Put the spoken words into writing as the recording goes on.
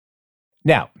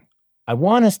Now, I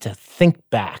want us to think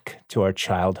back to our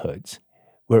childhoods.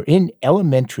 We're in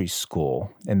elementary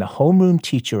school, and the homeroom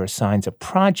teacher assigns a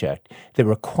project that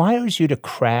requires you to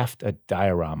craft a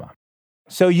diorama.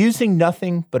 So using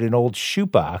nothing but an old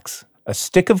shoebox, a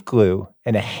stick of glue,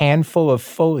 and a handful of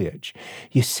foliage,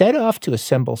 you set off to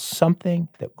assemble something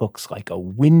that looks like a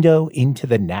window into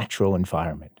the natural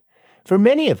environment. For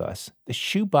many of us, the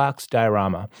shoebox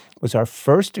diorama was our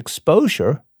first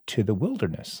exposure to the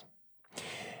wilderness.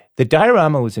 The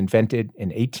diorama was invented in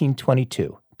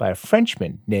 1822 by a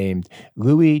Frenchman named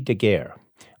Louis Daguerre,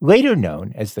 later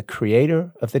known as the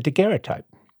creator of the daguerreotype.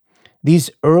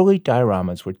 These early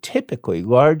dioramas were typically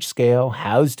large-scale,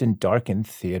 housed in darkened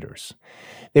theaters.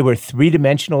 They were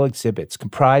three-dimensional exhibits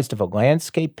comprised of a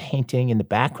landscape painting in the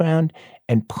background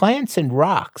and plants and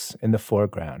rocks in the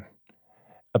foreground.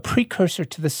 A precursor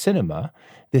to the cinema,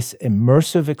 this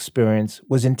immersive experience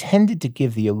was intended to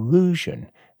give the illusion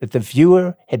that the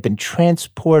viewer had been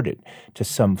transported to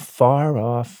some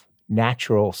far-off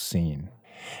natural scene.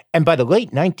 And by the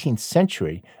late 19th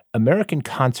century, American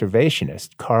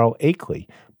conservationist Carl Akeley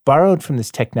borrowed from this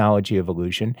technology of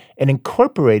illusion and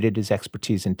incorporated his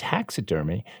expertise in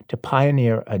taxidermy to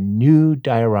pioneer a new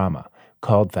diorama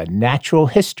called the natural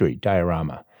history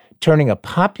diorama, turning a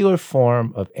popular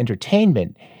form of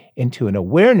entertainment into an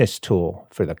awareness tool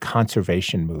for the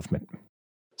conservation movement.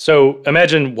 So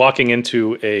imagine walking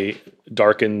into a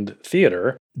darkened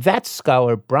theater. That's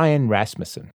scholar Brian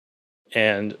Rasmussen.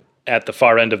 And at the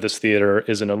far end of this theater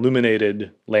is an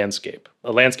illuminated landscape,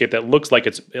 a landscape that looks like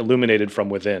it's illuminated from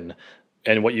within.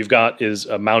 And what you've got is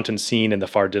a mountain scene in the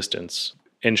far distance,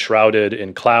 enshrouded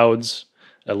in clouds,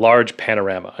 a large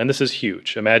panorama. And this is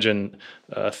huge. Imagine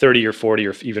 30 or 40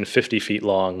 or even 50 feet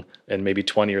long and maybe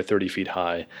 20 or 30 feet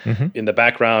high. Mm-hmm. In the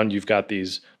background, you've got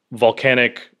these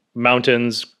volcanic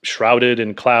mountains shrouded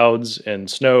in clouds and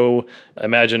snow.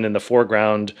 Imagine in the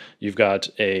foreground, you've got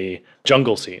a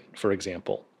jungle scene, for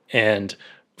example. And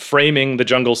framing the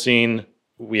jungle scene,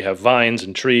 we have vines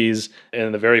and trees. And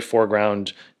in the very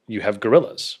foreground, you have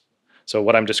gorillas. So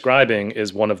what I'm describing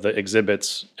is one of the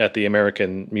exhibits at the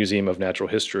American Museum of Natural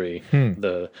History,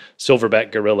 the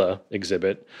silverback gorilla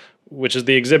exhibit, which is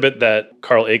the exhibit that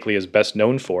Carl Akeley is best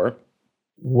known for.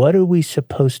 What are we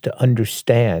supposed to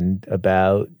understand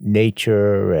about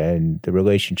nature and the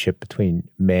relationship between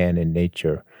man and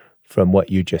nature from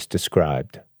what you just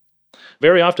described?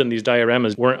 Very often, these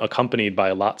dioramas weren't accompanied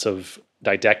by lots of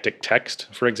didactic text,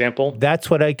 for example. That's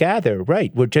what I gather,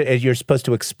 right. You're supposed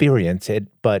to experience it,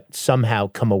 but somehow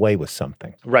come away with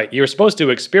something. Right. You're supposed to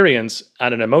experience,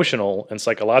 on an emotional and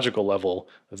psychological level,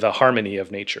 the harmony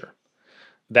of nature.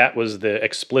 That was the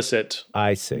explicit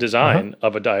design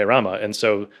of a diorama. And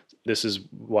so this is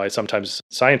why sometimes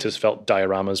scientists felt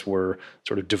dioramas were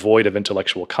sort of devoid of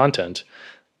intellectual content.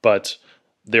 But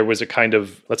there was a kind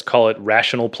of, let's call it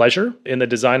rational pleasure in the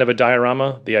design of a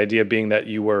diorama, the idea being that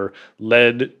you were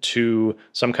led to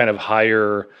some kind of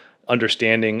higher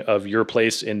understanding of your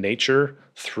place in nature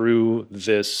through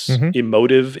this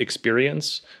emotive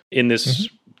experience in this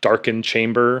darkened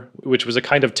chamber, which was a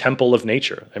kind of temple of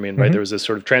nature. I mean, right, there was this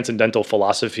sort of transcendental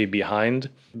philosophy behind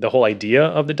the whole idea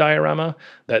of the diorama,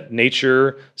 that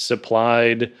nature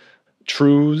supplied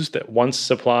truths that once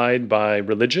supplied by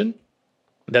religion,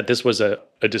 that this was a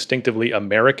distinctively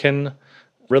American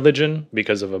religion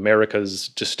because of America's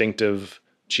distinctive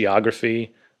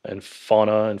geography and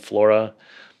fauna and flora,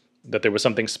 that there was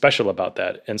something special about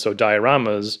that. And so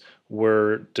dioramas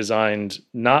were designed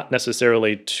not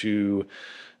necessarily to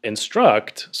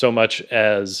instruct so much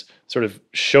as sort of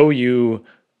show you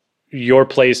your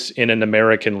place in an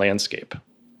American landscape.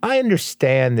 I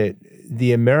understand that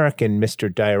the American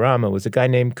Mr. Diorama was a guy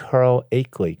named Carl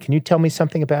Akeley. Can you tell me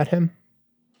something about him?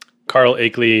 Carl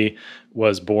Akeley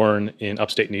was born in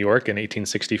upstate New York in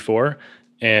 1864,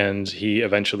 and he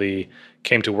eventually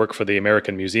came to work for the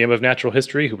American Museum of Natural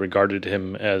History, who regarded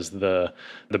him as the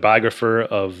biographer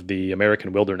of the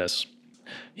American wilderness.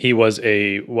 He was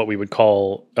what we would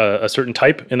call a certain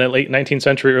type in the late 19th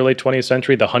century, early 20th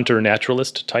century, the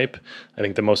hunter-naturalist type. I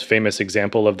think the most famous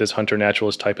example of this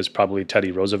hunter-naturalist type is probably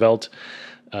Teddy Roosevelt.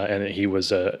 And he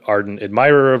was an ardent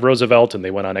admirer of Roosevelt, and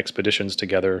they went on expeditions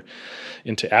together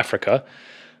into Africa.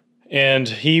 And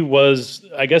he was,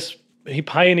 I guess, he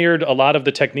pioneered a lot of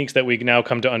the techniques that we now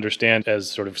come to understand as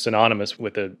sort of synonymous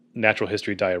with the natural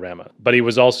history diorama. But he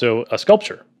was also a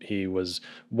sculptor. He was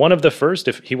one of the first,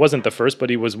 if he wasn't the first, but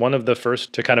he was one of the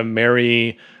first to kind of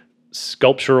marry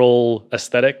sculptural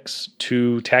aesthetics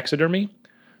to taxidermy.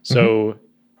 So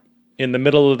in the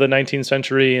middle of the 19th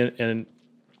century, and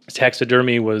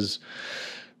taxidermy was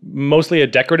mostly a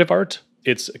decorative art.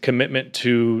 its commitment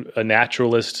to a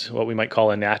naturalist, what we might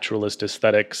call a naturalist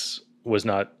aesthetics, was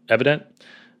not evident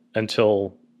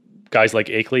until guys like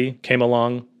Akeley came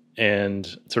along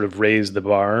and sort of raised the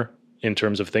bar in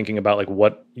terms of thinking about like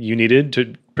what you needed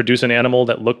to produce an animal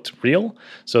that looked real.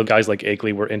 So guys like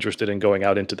Akeley were interested in going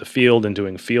out into the field and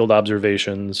doing field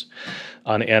observations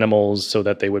on animals so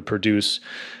that they would produce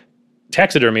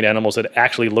taxidermied animals that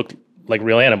actually looked like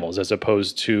real animals, as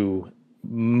opposed to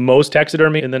most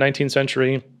taxidermy in the 19th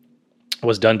century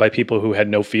was done by people who had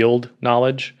no field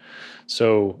knowledge.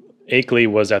 So Akeley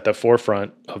was at the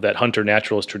forefront of that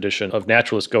hunter-naturalist tradition of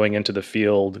naturalists going into the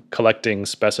field, collecting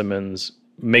specimens,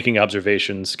 making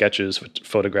observations, sketches,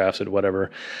 photographs, and whatever,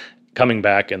 coming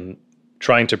back and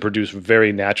trying to produce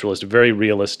very naturalist, very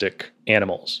realistic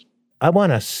animals. I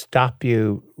want to stop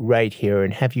you right here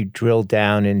and have you drill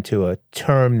down into a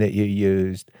term that you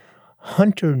used,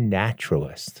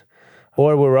 hunter-naturalist.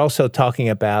 Or we're also talking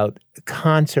about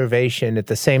conservation. At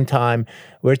the same time,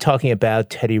 we're talking about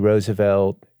Teddy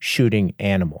Roosevelt shooting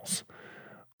animals.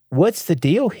 What's the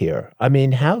deal here? I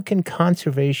mean, how can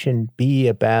conservation be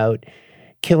about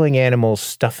killing animals,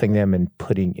 stuffing them, and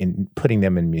putting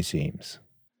them in museums?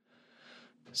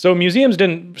 So museums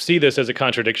didn't see this as a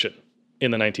contradiction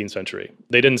in the 19th century.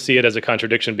 They didn't see it as a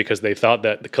contradiction because they thought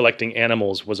that collecting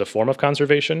animals was a form of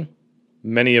conservation.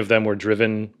 Many of them were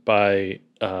driven by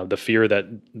the fear that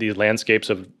these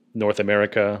landscapes of North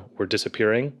America were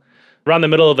disappearing. Around the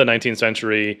middle of the 19th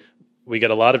century, we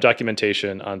get a lot of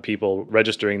documentation on people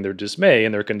registering their dismay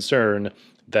and their concern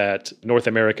that North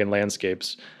American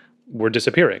landscapes were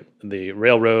disappearing. The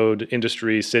railroad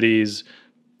industry, cities,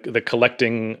 the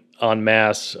collecting en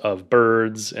masse of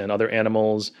birds and other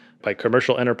animals by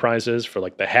commercial enterprises for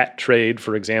like the hat trade,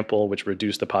 for example, which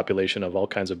reduced the population of all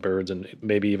kinds of birds and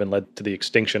maybe even led to the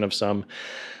extinction of some.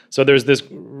 So there's this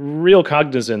real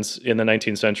cognizance in the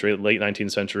 19th century, late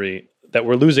 19th century, that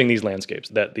we're losing these landscapes,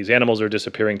 that these animals are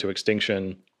disappearing to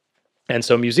extinction. And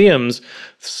so museums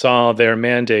saw their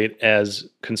mandate as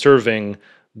conserving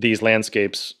these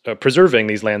landscapes, preserving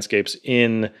these landscapes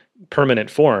in permanent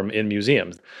form in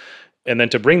museums, and then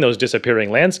to bring those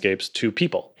disappearing landscapes to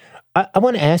people. I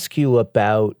want to ask you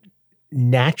about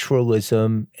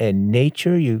naturalism and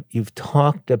nature. You've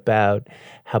talked about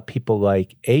how people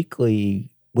like Akeley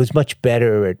was much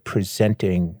better at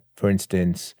presenting, for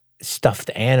instance, stuffed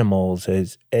animals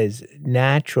as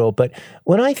natural. But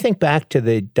when I think back to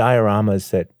the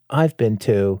dioramas that I've been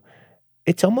to,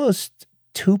 it's almost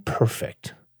too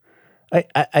perfect.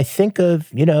 I think of,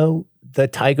 the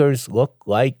tigers look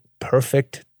like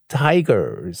perfect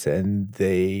tigers, and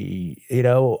the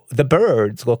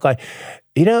birds look like,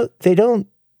 they don't,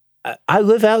 I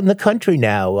live out in the country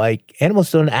now. Like,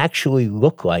 animals don't actually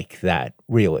look like that,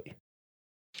 really.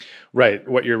 Right.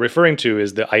 What you're referring to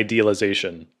is the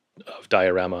idealization of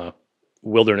diorama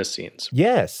wilderness scenes.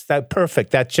 Yes,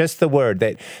 perfect. That's just the word.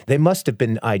 They must have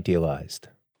been idealized.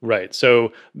 Right.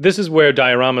 So this is where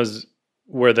dioramas,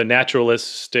 where the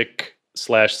naturalistic /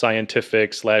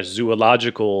 scientific /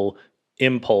 zoological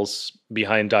impulse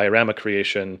behind diorama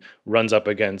creation runs up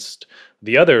against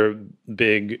the other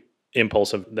big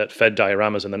impulse that fed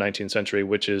dioramas in the 19th century,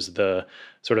 which is the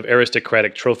sort of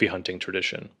aristocratic trophy hunting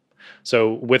tradition.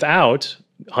 So without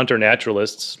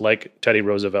hunter-naturalists like Teddy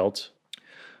Roosevelt,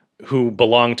 who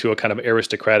belonged to a kind of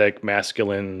aristocratic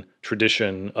masculine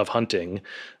tradition of hunting,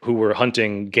 who were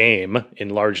hunting game in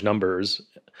large numbers,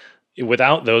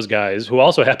 without those guys, who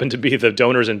also happened to be the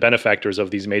donors and benefactors of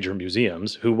these major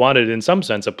museums, who wanted, in some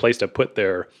sense, a place to put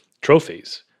their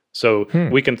trophies. So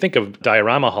we can think of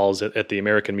diorama halls at the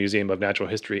American Museum of Natural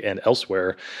History and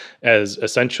elsewhere as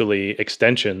essentially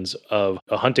extensions of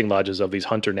hunting lodges of these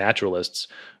hunter-naturalists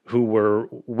who were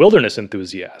wilderness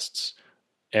enthusiasts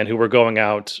and who were going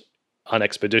out on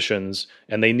expeditions,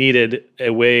 and they needed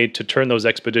a way to turn those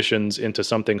expeditions into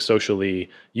something socially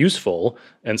useful.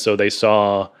 And so they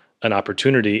saw an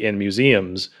opportunity in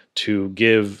museums to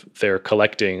give their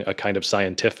collecting a kind of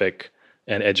scientific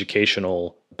and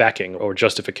educational backing or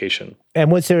justification.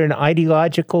 And was there an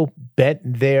ideological bent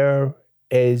there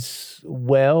as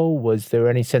well? Was there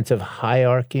any sense of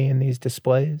hierarchy in these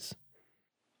displays?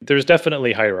 There's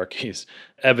definitely hierarchies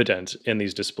evident in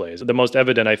these displays. The most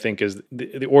evident, I think, is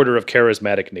the order of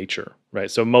charismatic nature,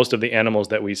 right? So most of the animals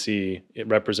that we see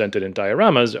represented in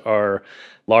dioramas are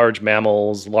large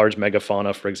mammals, large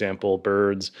megafauna, for example,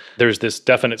 birds. There's this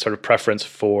definite sort of preference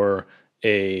for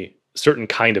a certain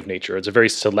kind of nature. It's a very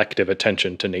selective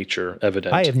attention to nature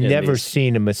evident. I have never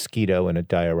seen a mosquito in a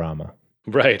diorama.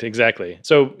 Right, exactly.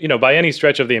 So, by any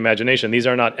stretch of the imagination, these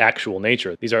are not actual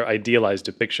nature. These are idealized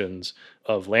depictions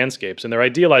of landscapes. And they're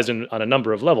idealized on a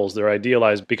number of levels. They're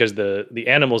idealized because the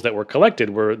animals that were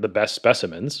collected were the best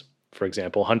specimens. For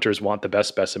example, hunters want the best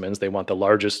specimens. They want the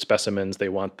largest specimens. They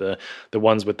want the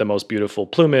ones with the most beautiful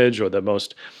plumage or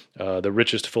the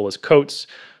richest, fullest coats.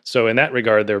 So in that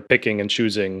regard, they're picking and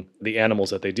choosing the animals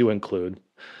that they do include.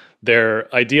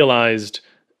 They're idealized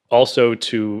also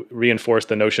to reinforce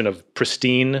the notion of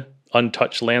pristine,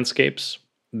 untouched landscapes.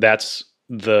 That's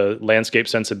the landscape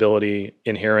sensibility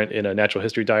inherent in a natural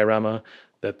history diorama,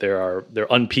 that they're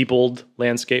unpeopled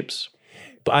landscapes.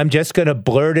 I'm just going to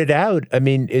blurt it out. I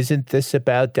mean, isn't this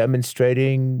about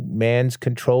demonstrating man's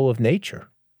control of nature?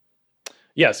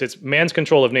 Yes, it's man's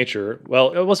control of nature.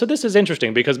 Well, so this is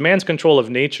interesting because man's control of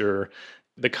nature,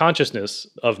 the consciousness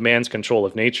of man's control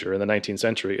of nature in the 19th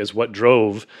century is what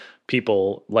drove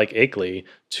people like Akeley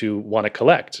to want to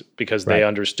collect, because they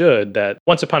understood that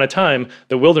once upon a time,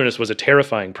 the wilderness was a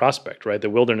terrifying prospect, right? The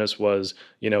wilderness was,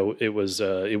 it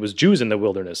was Jews in the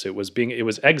wilderness. It was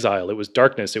exile. It was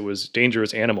darkness. It was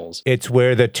dangerous animals. It's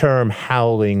where the term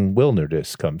howling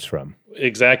wilderness comes from.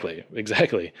 Exactly.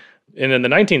 And in the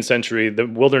 19th century, the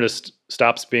wilderness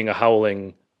stops being a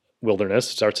howling wilderness,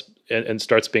 starts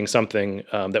being something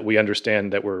that we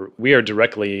understand that we are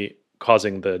directly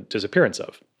causing the disappearance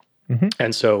of. Mm-hmm.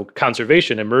 And so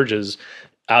conservation emerges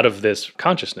out of this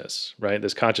consciousness, right?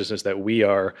 This consciousness that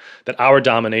that our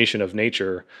domination of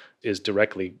nature is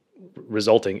directly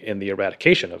resulting in the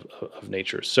eradication of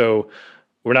nature. So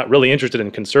we're not really interested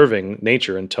in conserving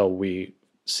nature until we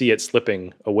see it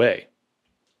slipping away.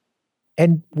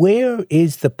 And where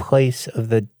is the place of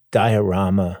the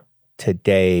diorama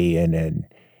today in an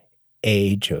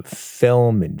age of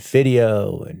film and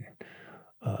video and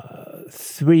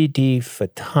 3D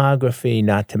photography,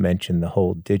 not to mention the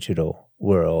whole digital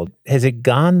world? Has it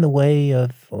gone the way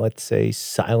of, let's say,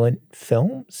 silent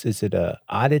films? Is it an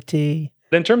oddity?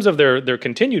 In terms of their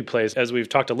continued place, as we've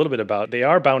talked a little bit about, they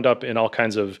are bound up in all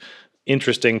kinds of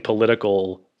interesting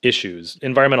political issues.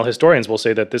 Environmental historians will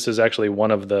say that this is actually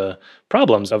one of the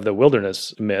problems of the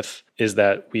wilderness myth, is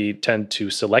that we tend to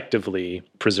selectively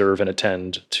preserve and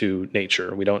attend to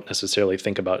nature. We don't necessarily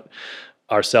think about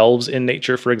ourselves in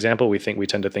nature, for example. We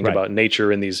tend to think about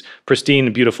nature in these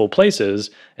pristine, beautiful places,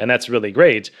 and that's really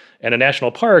great. And a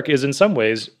national park is in some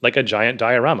ways like a giant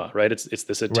diorama, right? It's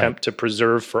this attempt to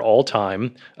preserve for all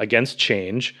time, against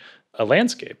change, a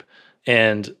landscape.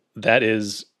 And that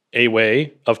is a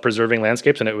way of preserving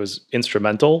landscapes, and it was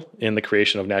instrumental in the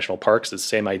creation of national parks. The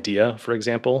same idea, for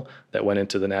example, that went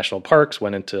into the national parks,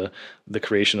 went into the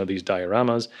creation of these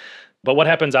dioramas. But what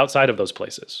happens outside of those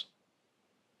places?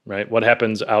 Right? What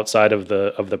happens outside of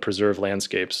the preserved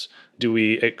landscapes? Do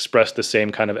we express the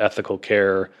same kind of ethical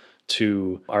care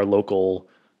to our local?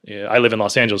 I live in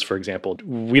Los Angeles, for example.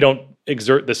 We don't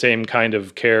exert the same kind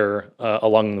of care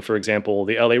along, for example,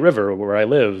 the LA River, where I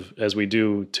live, as we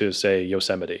do to, say,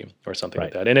 Yosemite or something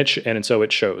like that. And so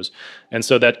it shows. And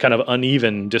so that kind of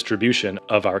uneven distribution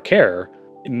of our care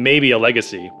may be a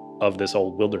legacy of this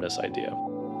old wilderness idea.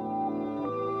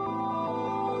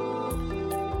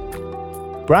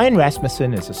 Brian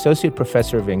Rasmussen is Associate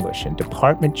Professor of English and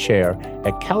Department Chair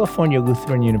at California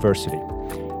Lutheran University.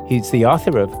 He's the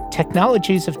author of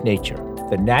Technologies of Nature,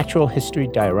 The Natural History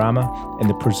Diorama, and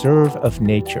The Preserve of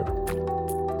Nature,